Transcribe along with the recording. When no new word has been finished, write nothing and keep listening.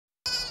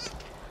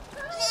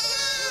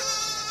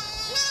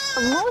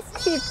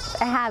Most sheep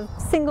have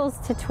singles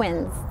to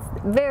twins,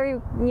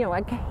 very,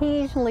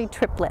 occasionally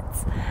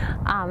triplets.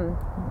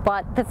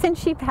 But the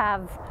Finnsheep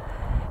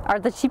are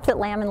the sheep that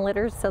lamb in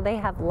litters, so they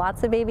have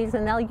lots of babies,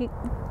 and they'll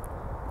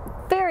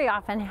very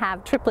often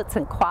have triplets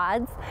and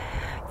quads.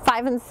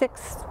 5 and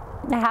 6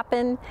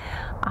 happen,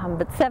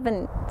 but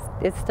 7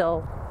 is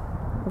still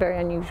very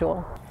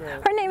unusual.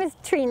 Her name is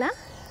Trina.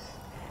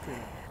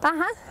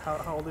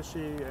 How old is she?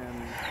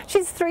 And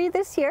she's 3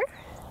 this year.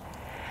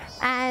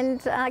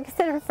 And like I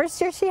said, her first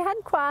year she had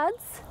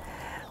quads.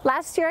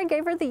 Last year I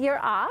gave her the year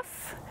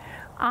off.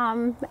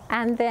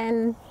 And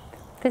then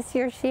this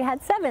year she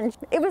had 7.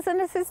 It was an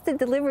assisted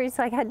delivery,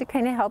 so I had to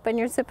kind of help, and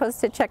you're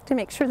supposed to check to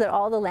make sure that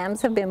all the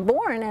lambs have been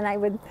born.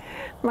 And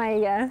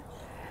my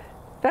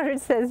daughter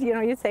says,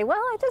 you say, well,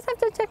 I just have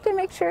to check to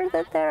make sure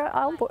that they're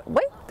all born.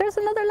 Wait, there's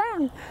another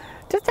lamb.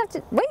 Just have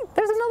to, wait,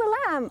 there's another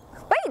lamb.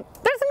 Wait,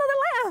 there's another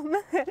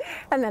lamb.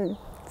 And then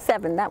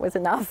 7, that was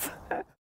enough.